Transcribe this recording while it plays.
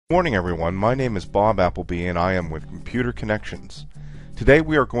Morning everyone, my name is Bob Appleby and I am with Computer Connections. Today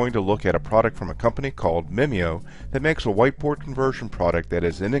we are going to look at a product from a company called Mimio that makes a whiteboard conversion product that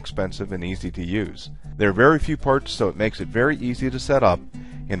is inexpensive and easy to use. There are very few parts, so it makes it very easy to set up,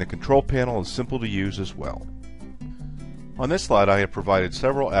 and the control panel is simple to use as well. On this slide I have provided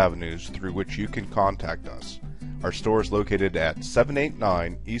several avenues through which you can contact us. Our store is located at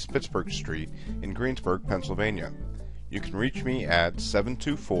 789 East Pittsburgh Street in Greensburg, Pennsylvania. You can reach me at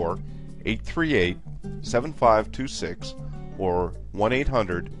 724-838-7526 or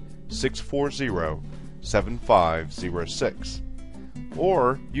 1-800-640-7506.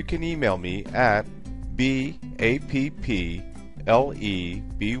 Or you can email me at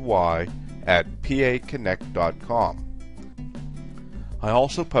bappleby@paconnect.com. I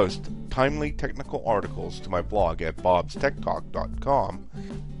also post timely technical articles to my blog at bobstechtalk.com.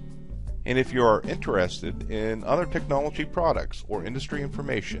 And if you are interested in other technology products or industry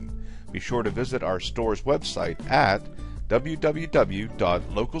information, be sure to visit our store's website at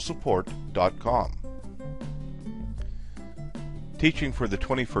www.localsupport.com. Teaching for the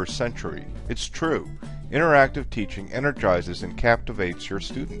 21st century. It's true. Interactive teaching energizes and captivates your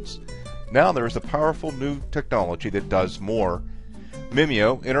students. Now there is a powerful new technology that does more.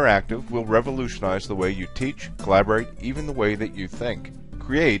 Mimio Interactive will revolutionize the way you teach, collaborate, even the way that you think.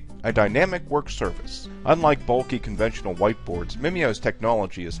 Create a dynamic work surface. Unlike bulky conventional whiteboards, Mimio's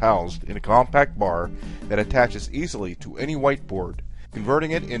technology is housed in a compact bar that attaches easily to any whiteboard,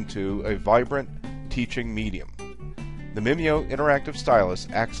 converting it into a vibrant teaching medium. The Mimio Interactive Stylus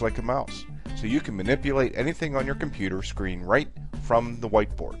acts like a mouse, so you can manipulate anything on your computer screen right from the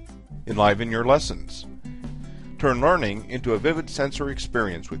whiteboard. Enliven your lessons. Turn learning into a vivid sensory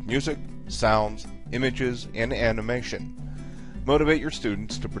experience with music, sounds, images, and animation. Motivate your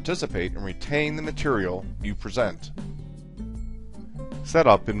students to participate and retain the material you present. Set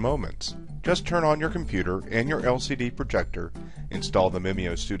up in moments. Just turn on your computer and your LCD projector, install the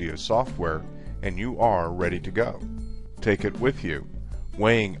Mimio Studio software, and you are ready to go. Take it with you.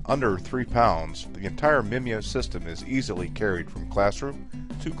 Weighing under 3 pounds, the entire Mimio system is easily carried from classroom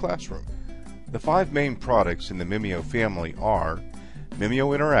to classroom. The 5 main products in the Mimio family are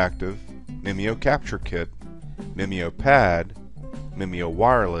Mimio Interactive, Mimio Capture Kit, Mimio Pad, Mimio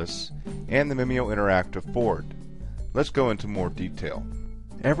Wireless, and the Mimio Interactive Board. Let's go into more detail.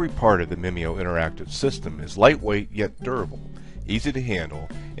 Every part of the Mimio Interactive system is lightweight yet durable, easy to handle,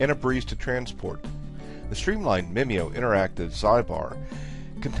 and a breeze to transport. The streamlined Mimio Interactive sidebar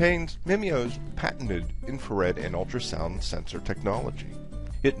contains Mimio's patented infrared and ultrasound sensor technology.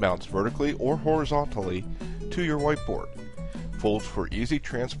 It mounts vertically or horizontally to your whiteboard, folds for easy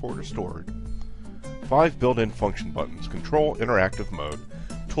transport or storage. 5 built-in function buttons control interactive mode,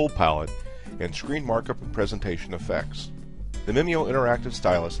 tool palette, and screen markup and presentation effects. The Mimio Interactive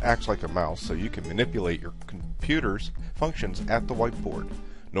Stylus acts like a mouse, so you can manipulate your computer's functions at the whiteboard.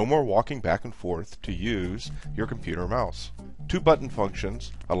 No more walking back and forth to use your computer mouse. 2 button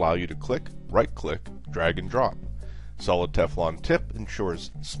functions allow you to click, right-click, drag and drop. Solid Teflon tip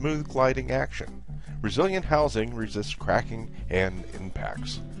ensures smooth gliding action. Resilient housing resists cracking and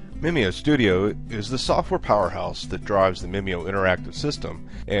impacts. Mimio Studio is the software powerhouse that drives the Mimio Interactive system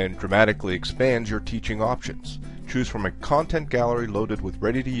and dramatically expands your teaching options. Choose from a content gallery loaded with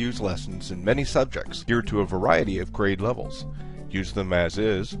ready-to-use lessons in many subjects, geared to a variety of grade levels. Use them as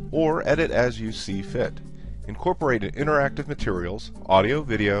is, or edit as you see fit. Incorporate interactive materials, audio,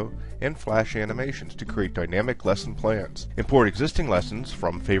 video, and flash animations to create dynamic lesson plans. Import existing lessons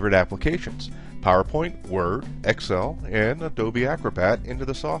from favorite applications, PowerPoint, Word, Excel, and Adobe Acrobat into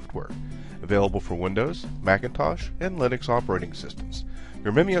the software. Available for Windows, Macintosh, and Linux operating systems.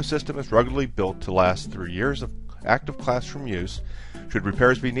 Your Mimio system is ruggedly built to last through years of active classroom use. Should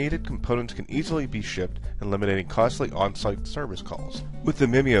repairs be needed, components can easily be shipped, eliminating costly on-site service calls. With the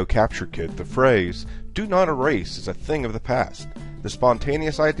Mimio Capture Kit, the phrase, "do not erase," is a thing of the past. The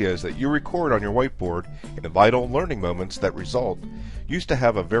spontaneous ideas that you record on your whiteboard and the vital learning moments that result used to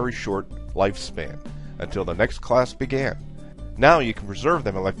have a very short lifespan, until the next class began. Now you can preserve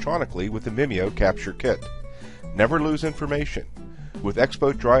them electronically with the Mimio Capture Kit. Never lose information. With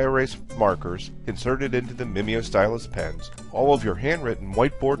Expo dry erase markers inserted into the Mimio Stylus pens, all of your handwritten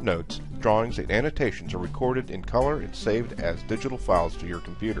whiteboard notes, drawings, and annotations are recorded in color and saved as digital files to your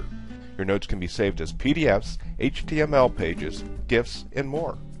computer. Your notes can be saved as PDFs, HTML pages, GIFs, and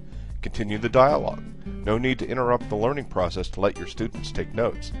more. Continue the dialogue. No need to interrupt the learning process to let your students take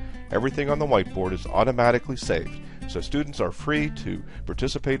notes. Everything on the whiteboard is automatically saved, so students are free to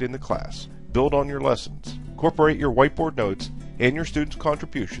participate in the class. Build on your lessons. Incorporate your whiteboard notes and your students'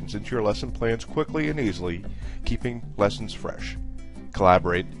 contributions into your lesson plans quickly and easily, keeping lessons fresh.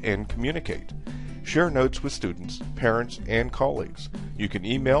 collaborate, and communicate. Share notes with students, parents, and colleagues. You can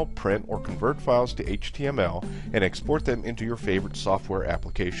email, print, or convert files to HTML and export them into your favorite software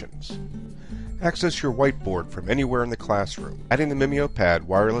applications. Access your Whiteboard from anywhere in the classroom. Adding the MimioPad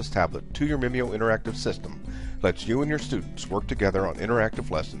wireless tablet to your Mimio interactive system lets you and your students work together on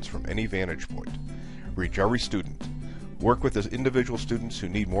interactive lessons from any vantage point. Reach every student. Work with the individual students who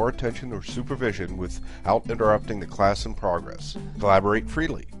need more attention or supervision without interrupting the class in progress. Collaborate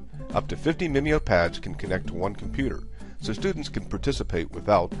freely. Up to 50 MimioPads can connect to one computer, so students can participate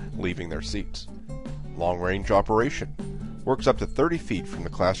without leaving their seats. Long-range operation. Works up to 30 feet from the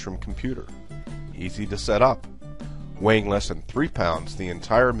classroom computer. Easy to set up. Weighing less than 3 pounds, the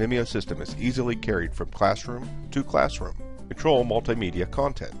entire Mimio system is easily carried from classroom to classroom. Control multimedia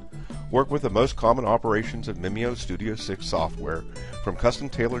content. Work with the most common operations of Mimio Studio 6 software, from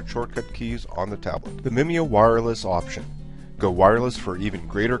custom-tailored shortcut keys on the tablet. The Mimio wireless option. Go wireless for even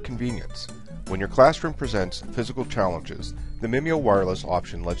greater convenience. When your classroom presents physical challenges, the Mimio wireless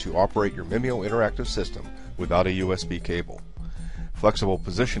option lets you operate your Mimio interactive system without a USB cable. Flexible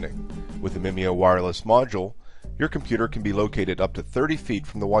positioning. With the Mimio wireless module, your computer can be located up to 30 feet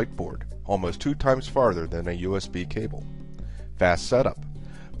from the whiteboard, almost 2 times farther than a USB cable. Fast setup.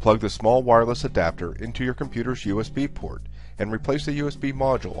 Plug the small wireless adapter into your computer's USB port and replace the USB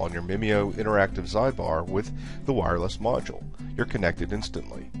module on your Mimio interactive sidebar with the wireless module. You're connected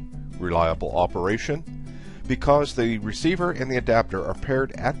instantly. Reliable operation. Because the receiver and the adapter are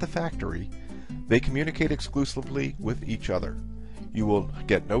paired at the factory, they communicate exclusively with each other. You will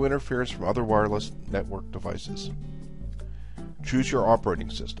get no interference from other wireless network devices. Choose your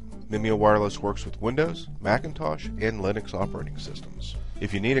operating system. Mimio Wireless works with Windows, Macintosh, and Linux operating systems.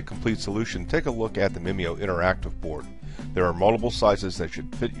 If you need a complete solution, take a look at the Mimio Interactive Board. There are multiple sizes that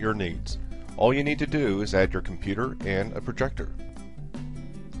should fit your needs. All you need to do is add your computer and a projector.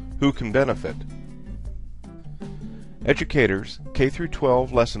 Who can benefit? Educators,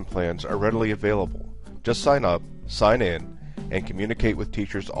 K-12 lesson plans are readily available. Just sign up, sign in, and communicate with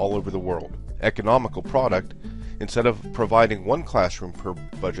teachers all over the world. Economical product. Instead of providing one classroom per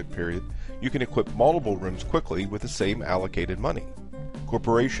budget period, you can equip multiple rooms quickly with the same allocated money.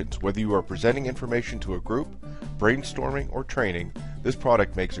 Corporations, whether you are presenting information to a group, brainstorming, or training, this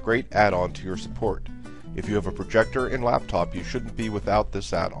product makes a great add-on to your support. If you have a projector and laptop, you shouldn't be without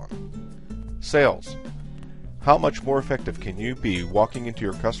this add-on. Sales. How much more effective can you be walking into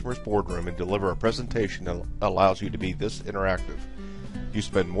your customer's boardroom and deliver a presentation that allows you to be this interactive? You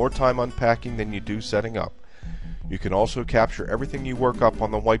spend more time unpacking than you do setting up. You can also capture everything you work up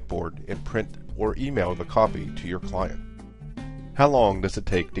on the whiteboard and print or email the copy to your client. How long does it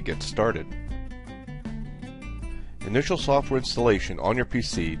take to get started? Initial software installation on your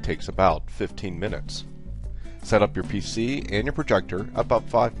PC takes about 15 minutes. Set up your PC and your projector about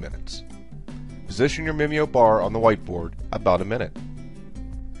 5 minutes. Position your Mimio bar on the whiteboard about a minute.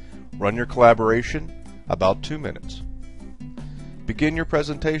 Run your collaboration about 2 minutes. Begin your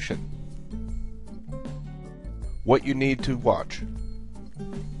presentation. What you need to watch.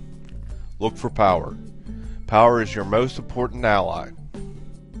 Look for power. Power is your most important ally.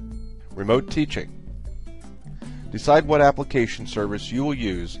 Remote teaching. Decide what application service you will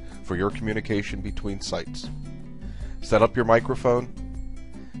use for your communication between sites. Set up your microphone.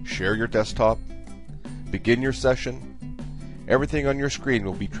 Share your desktop. Begin your session. Everything on your screen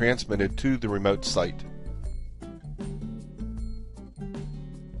will be transmitted to the remote site.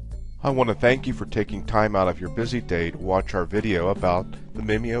 I want to thank you for taking time out of your busy day to watch our video about the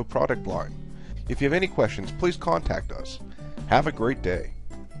Mimio product line. If you have any questions, please contact us. Have a great day.